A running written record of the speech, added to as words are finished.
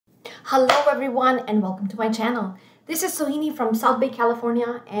Hello everyone and welcome to my channel. This is Sohini from South Bay,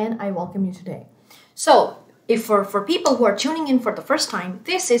 California, and I welcome you today. So if for people who are tuning in for the first time,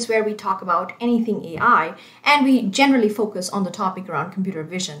 this is where we talk about anything AI, and we generally focus on the topic around computer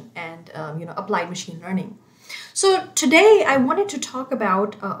vision and applied machine learning. So today I wanted to talk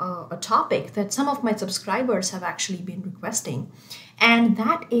about a topic that some of my subscribers have actually been requesting, and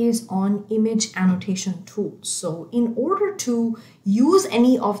that is on image annotation tools. So in order to use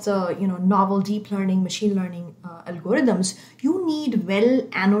any of the novel deep learning, machine learning algorithms, you need well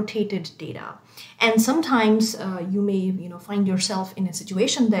annotated data. And sometimes you may find yourself in a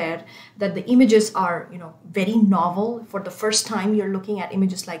situation there that the images are very novel. For the first time you're looking at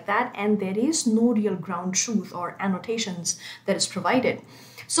images like that, and there is no real ground truth or annotations that is provided.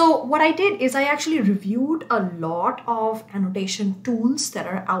 So what I did is I actually reviewed a lot of annotation tools that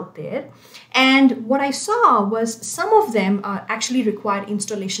are out there. And what I saw was some of them actually require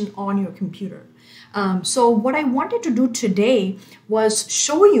installation on your computer. So what I wanted to do today was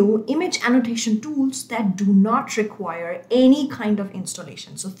show you image annotation tools that do not require any kind of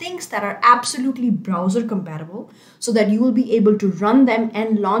installation. So things that are absolutely browser compatible, so that you will be able to run them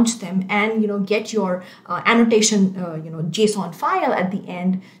and launch them and get your annotation JSON file at the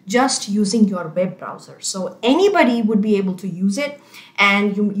end just using your web browser. So anybody would be able to use it,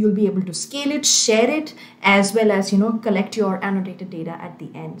 and you'll be able to scale it, share it, as well as collect your annotated data at the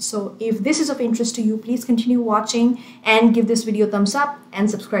end. So if this is of interest to you, please continue watching and give this video a thumbs up and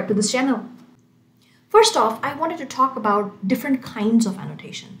subscribe to this channel. First off, I wanted to talk about different kinds of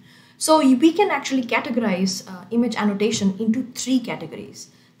annotation. So we can actually categorize image annotation into three categories.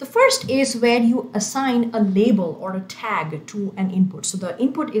 The first is where you assign a label or a tag to an input. So the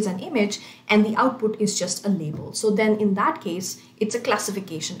input is an image and the output is just a label. So then in that case, it's a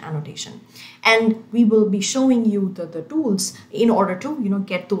classification annotation. And we will be showing you the tools in order to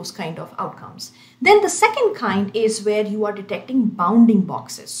get those kind of outcomes. Then the second kind is where you are detecting bounding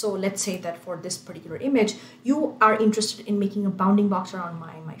boxes. So let's say that for this particular image, you are interested in making a bounding box around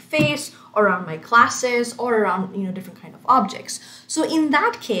my face, or around my classes, or around different kind of objects. So in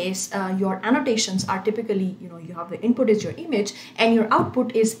that case, your annotations are typically, you have the input is your image and your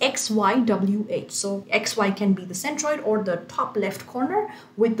output is XYWH. So XY can be the centroid or the top left corner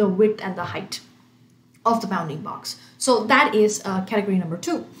with the width and the height of the bounding box. So that is category number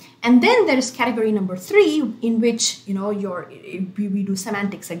 2. And then there is category number 3, in which we do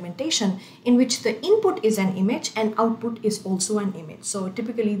semantic segmentation, in which the input is an image and output is also an image. So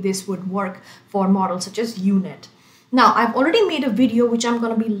typically this would work for models such as UNet. Now I've already made a video which I'm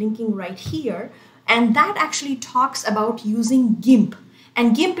going to be linking right here, and that actually talks about using GIMP.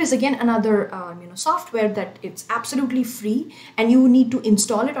 And GIMP is again another software that it's absolutely free, and you need to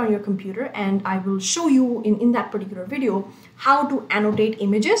install it on your computer, and I will show you in that particular video how to annotate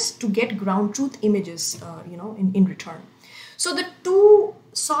images to get ground truth images in return. So the two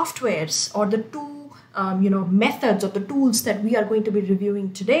softwares, or the two methods or the tools that we are going to be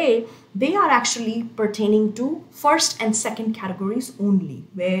reviewing today, they are actually pertaining to first and second categories only,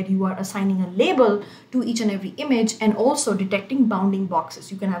 where you are assigning a label to each and every image and also detecting bounding boxes.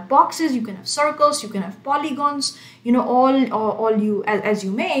 You can have boxes, you can have circles, you can have polygons, as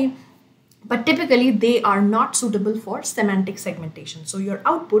you may. But typically they are not suitable for semantic segmentation. So your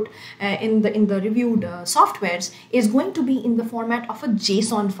output in the reviewed softwares is going to be in the format of a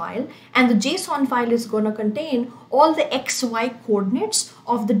JSON file, and the JSON file is going to contain all the XY coordinates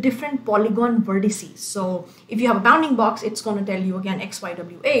of the different polygon vertices. So if you have a bounding box, it's going to tell you again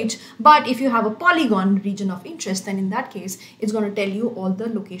XYWH, but if you have a polygon region of interest, then in that case it's going to tell you all the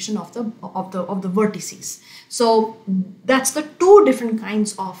location of the vertices. So that's the two different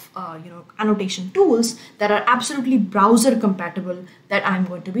kinds of annotation tools that are absolutely browser compatible that I'm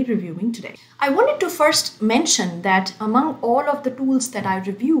going to be reviewing today. I wanted to first mention that among all of the tools that I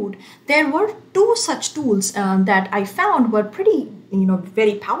reviewed, there were two such tools that I found were pretty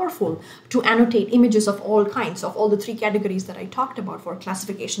very powerful to annotate images of all kinds, of all the three categories that I talked about, for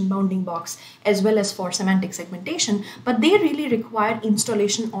classification, bounding box, as well as for semantic segmentation, but they really require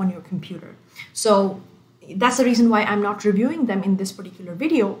installation on your computer. So that's the reason why I'm not reviewing them in this particular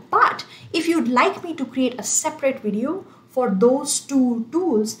video. But if you'd like me to create a separate video for those two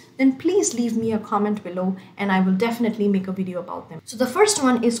tools, then please leave me a comment below and I will definitely make a video about them. So the first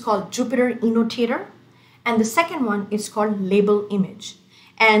one is called Jupyter Annotator, and the second one is called Label Image.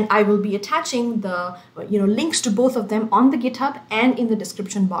 And I will be attaching the links to both of them on the GitHub and in the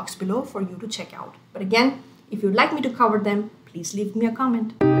description box below for you to check out. But again, if you'd like me to cover them, please leave me a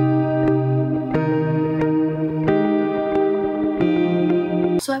comment.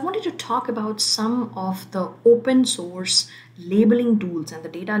 So I wanted to talk about some of the open source labeling tools and the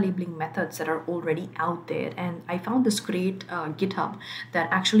data labeling methods that are already out there. And I found this great GitHub that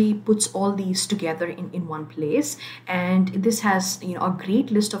actually puts all these together in one place. And this has a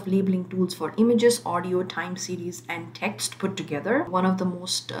great list of labeling tools for images, audio, time series, and text put together. One of the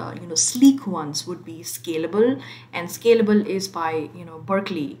most sleek ones would be Scalable, and Scalable is by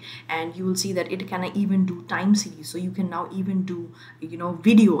Berkeley, and you will see that it can even do time series. So you can now even do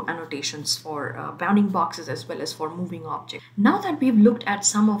video annotations for bounding boxes as well as for moving objects. Now that we've looked at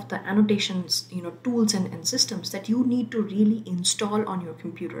some of the annotations tools and systems that you need to really install on your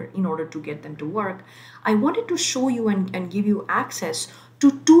computer in order to get them to work, I wanted to show you and give you access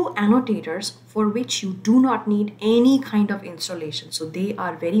to two annotators for which you do not need any kind of installation. So they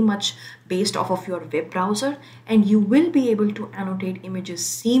are very much based off of your web browser, and you will be able to annotate images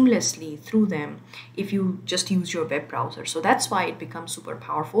seamlessly through them if you just use your web browser. So that's why it becomes super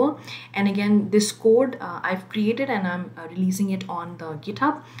powerful. And again, this code I've created and I'm releasing it on the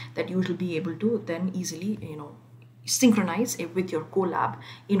GitHub, that you will be able to then easily synchronize it with your Colab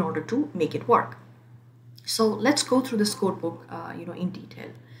in order to make it work. So let's go through this codebook in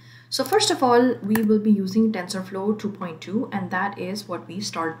detail. So first of all, we will be using TensorFlow 2.2, and that is what we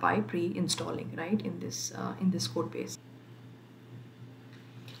start by pre-installing, right, in this code base.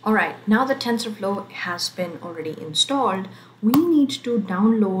 All right, now that TensorFlow has been already installed, we need to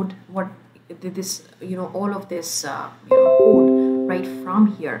download all of this code right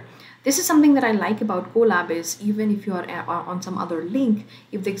from here. This is something that I like about Colab, is even if you are on some other link,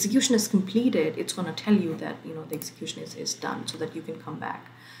 if the execution is completed, it's going to tell you that the execution is done, so that you can come back.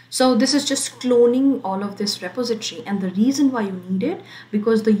 So this is just cloning all of this repository, and the reason why you need it,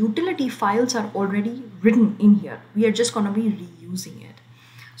 because the utility files are already written in here. We are just going to be reusing it.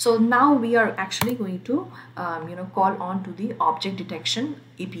 So now we are actually going to call on to the object detection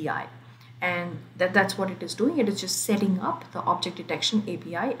API. And that's what it is doing. It is just setting up the object detection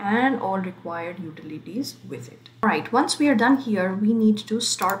API and all required utilities with it. All right, once we are done here, we need to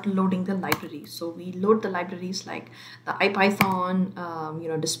start loading the libraries. So we load the libraries like the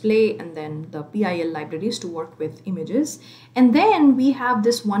IPython, display, and then the PIL libraries to work with images. And then we have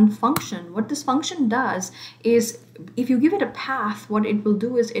this one function. What this function does is, if you give it a path, what it will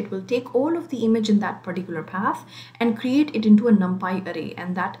do is it will take all of the image in that particular path and create it into a NumPy array,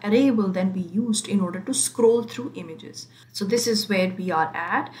 and that array will then be used in order to scroll through images. So this is where we are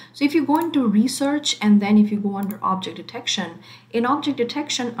at. So if you go into research, and then if you go under object detection, in object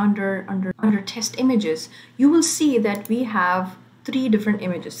detection under test images, you will see that we have three different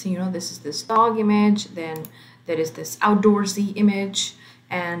images. So, this is this dog image, then there is this outdoorsy image,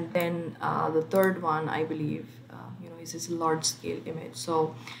 and then the third one, I believe, is this large scale image.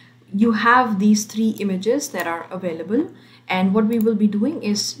 So you have these three images that are available, and what we will be doing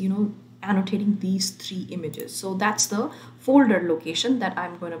is annotating these three images. So that's the folder location that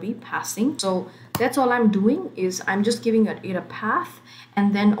I'm going to be passing. So that's all I'm doing, is I'm just giving it a path,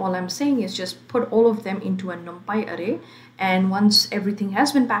 and then all I'm saying is just put all of them into a NumPy array. And once everything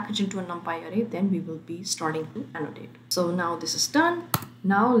has been packaged into a NumPy array, then we will be starting to annotate. So now this is done.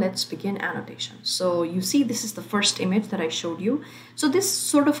 Now let's begin annotation. So you see, this is the first image that I showed you. So this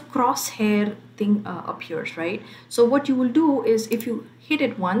sort of crosshair thing appears, right? So what you will do is, if you hit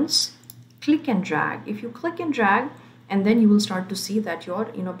it once, click and drag. If you click and drag, and then you will start to see that your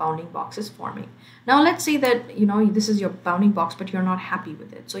bounding box is forming. Now let's say that this is your bounding box, but you're not happy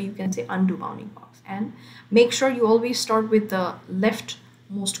with it. So you can say undo bounding box, and make sure you always start with the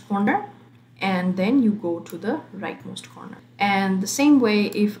leftmost corner, and then you go to the rightmost corner. And the same way,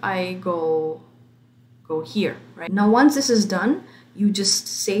 if I go here, right? Now once this is done, you just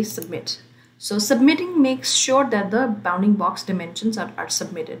say submit. So submitting makes sure that the bounding box dimensions are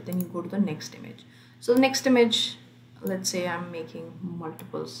submitted. Then you go to the next image. So the next image, let's say I'm making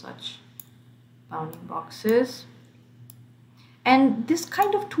multiple such bounding boxes. And this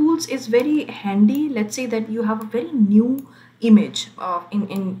kind of tools is very handy. Let's say that you have a very new image of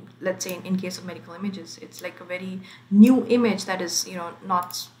let's say in case of medical images, it's like a very new image that is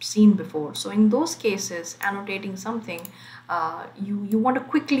not seen before. So in those cases, annotating something, you want to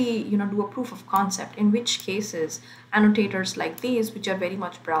quickly do a proof of concept, in which cases annotators like these, which are very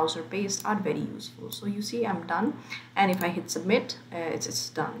much browser based, are very useful. So you see, I'm done, and if I hit submit, it's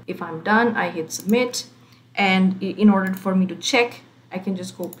done. If I'm done, I hit submit, and in order for me to check, I can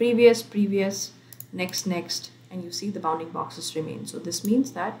just go previous, next, and you see the bounding boxes remain. So this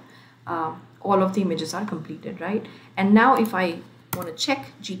means that all of the images are completed, right? And now if I want to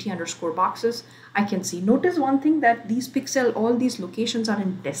check GT_boxes, I can see, notice one thing, that these all these locations are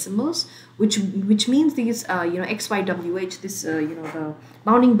in decimals, which means these XYWH, this the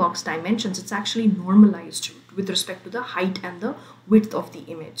bounding box dimensions, it's actually normalized with respect to the height and the width of the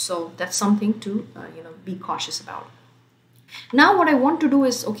image. So that's something to be cautious about. Now what I want to do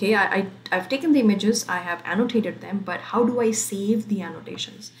is, okay, I've taken the images, I have annotated them, but how do I save the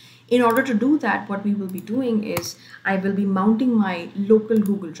annotations? In order to do that, what we will be doing is I will be mounting my local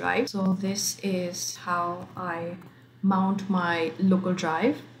Google Drive. So this is how I mount my local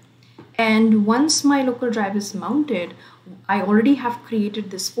drive. And once my local drive is mounted, I already have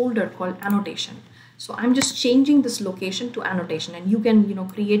created this folder called Annotation. So I'm just changing this location to Annotation, and you can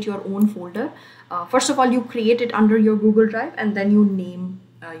create your own folder. First of all, you create it under your Google Drive, and then you name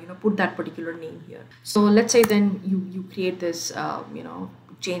put that particular name here. So let's say then you create this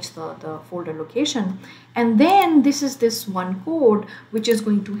change the folder location, and then this is this one code which is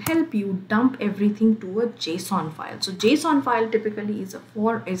going to help you dump everything to a JSON file. So JSON file typically is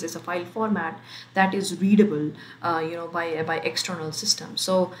a file format that is readable by external systems.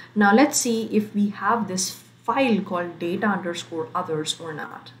 So now let's see if we have this file called data_others or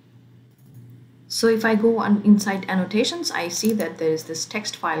not. So if I go on inside annotations, I see that there is this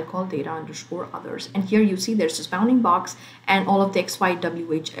text file called data_others. And here you see there's this bounding box and all of the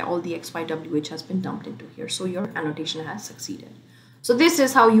XYWH, all the XYWH has been dumped into here. So your annotation has succeeded. So this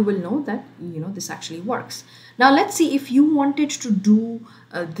is how you will know that, this actually works. Now let's see if you wanted to do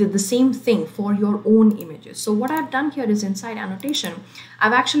the same thing for your own images. So what I've done here is inside annotation,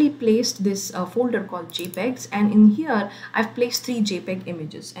 I've actually placed this folder called JPEGs, and in here I've placed 3 JPEG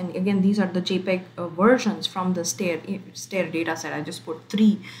images. And again, these are the JPEG versions from the stare data set. I just put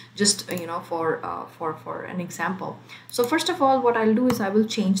 3 just for an example. So first of all, what I'll do is I will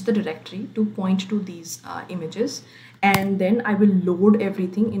change the directory to point to these images. And then I will load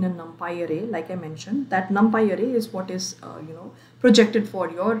everything in a NumPy array, like I mentioned. That NumPy array is what is projected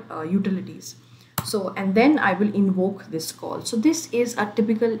for your utilities. So, and then I will invoke this call. So this is a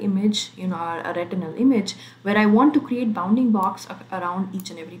typical image, a retinal image where I want to create bounding box around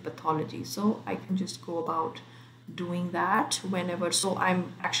each and every pathology. So I can just go about doing that whenever. So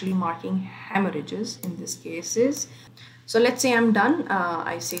I'm actually marking hemorrhages in this cases. So let's say I'm done.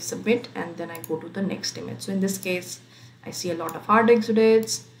 I say submit, and then I go to the next image. So in this case, I see a lot of hard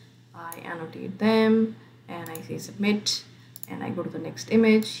exudates. I annotate them and I say submit, and I go to the next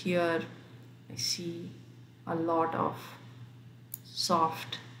image. Here I see a lot of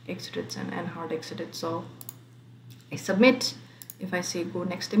soft exudates and hard exudates. So I submit. If I say go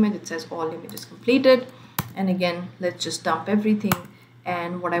next image, it says all images completed. And again, let's just dump everything.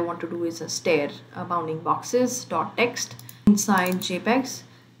 And what I want to do is a stare bounding boxes dot text. Inside JPEGs,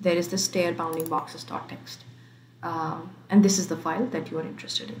 there is the stare bounding boxes dot text. And this is the file that you are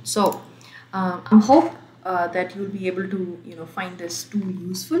interested in. So I hope that you'll be able to find this tool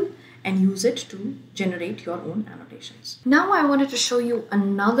useful and use it to generate your own annotations. Now I wanted to show you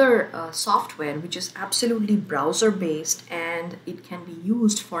another software which is absolutely browser based, and it can be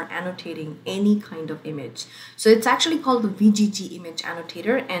used for annotating any kind of image. So it's actually called the VGGT image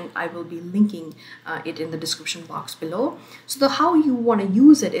annotator, and I will be linking it in the description box below. So how you want to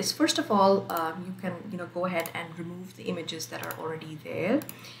use it is, first of all, you can go ahead and remove the images that are already there.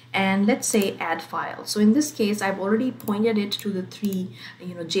 And let's say add file. So in this case, I've already pointed it to the 3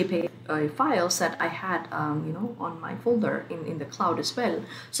 JPEG files that I had on my folder in the cloud as well.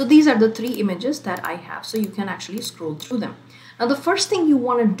 So these are the 3 images that I have. So you can actually scroll through them. Now the first thing you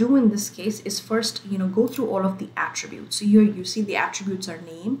want to do in this case is first go through all of the attributes. So here you see the attributes are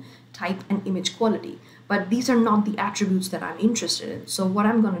name, type, and image quality. But these are not the attributes that I'm interested in. So what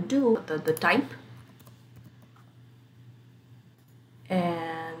I'm going to do, the type,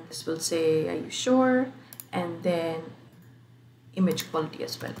 and this will say, are you sure? And then image quality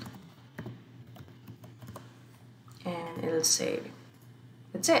as well. And it'll say,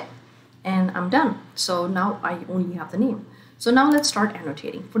 that's it. And I'm done. So now I only have the name. So now let's start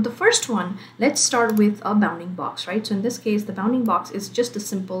annotating. For the first one, let's start with a bounding box, right? So in this case, the bounding box is just a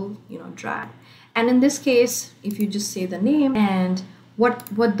simple, drag. And in this case, if you just say the name, and what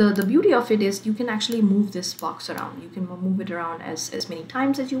the beauty of it is, you can actually move this box around. You can move it around as many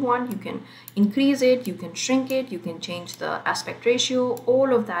times as you want. You can increase it, you can shrink it, you can change the aspect ratio.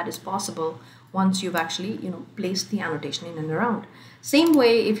 All of that is possible once you've actually placed the annotation in and around. Same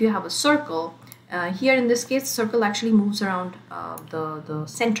way, if you have a circle, here in this case, circle actually moves around the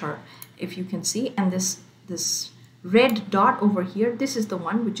center, if you can see, and this red dot over here, this is the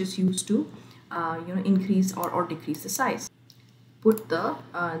one which is used to increase or decrease the size. Put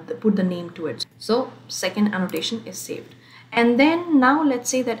the name to it. So second annotation is saved. And then now let's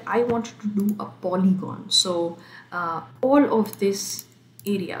say that I want to do a polygon. So all of this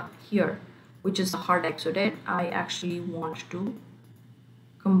area here, which is the hard exudate, I actually want to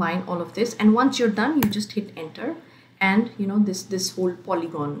combine all of this, and once you're done, you just hit enter, and you know, this whole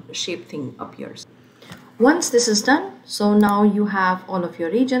polygon shape thing appears. Once this is done, so now you have all of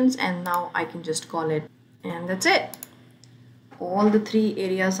your regions, and now I can just call it, and that's it. All the 3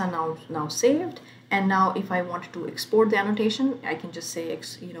 areas are now saved. And now if I wanted to export the annotation, I can just say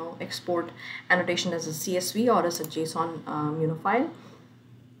export annotation as a CSV or as a JSON file.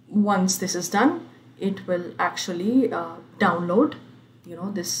 Once this is done, it will actually download,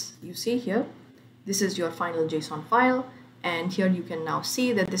 this you see here. This is your final JSON file, and here you can now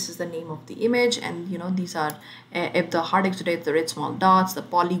see that this is the name of the image, and these are if the hard exudate, the red small dots, the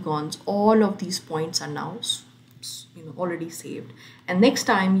polygons, all of these points are now already saved. And next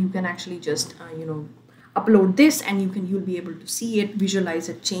time you can actually just upload this, and you'll be able to see it, visualize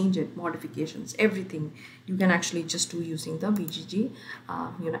it, change it, modifications, everything you can actually just do using the VGG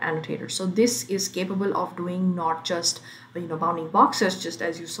annotator. So this is capable of doing not just bounding boxes, just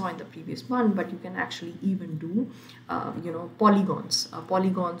as you saw in the previous one, but you can actually even do polygons,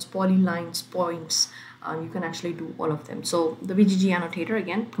 polylines, points. You can actually do all of them. So the VGG annotator,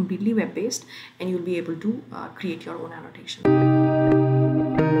 again, completely web-based, and you'll be able to create your own annotation.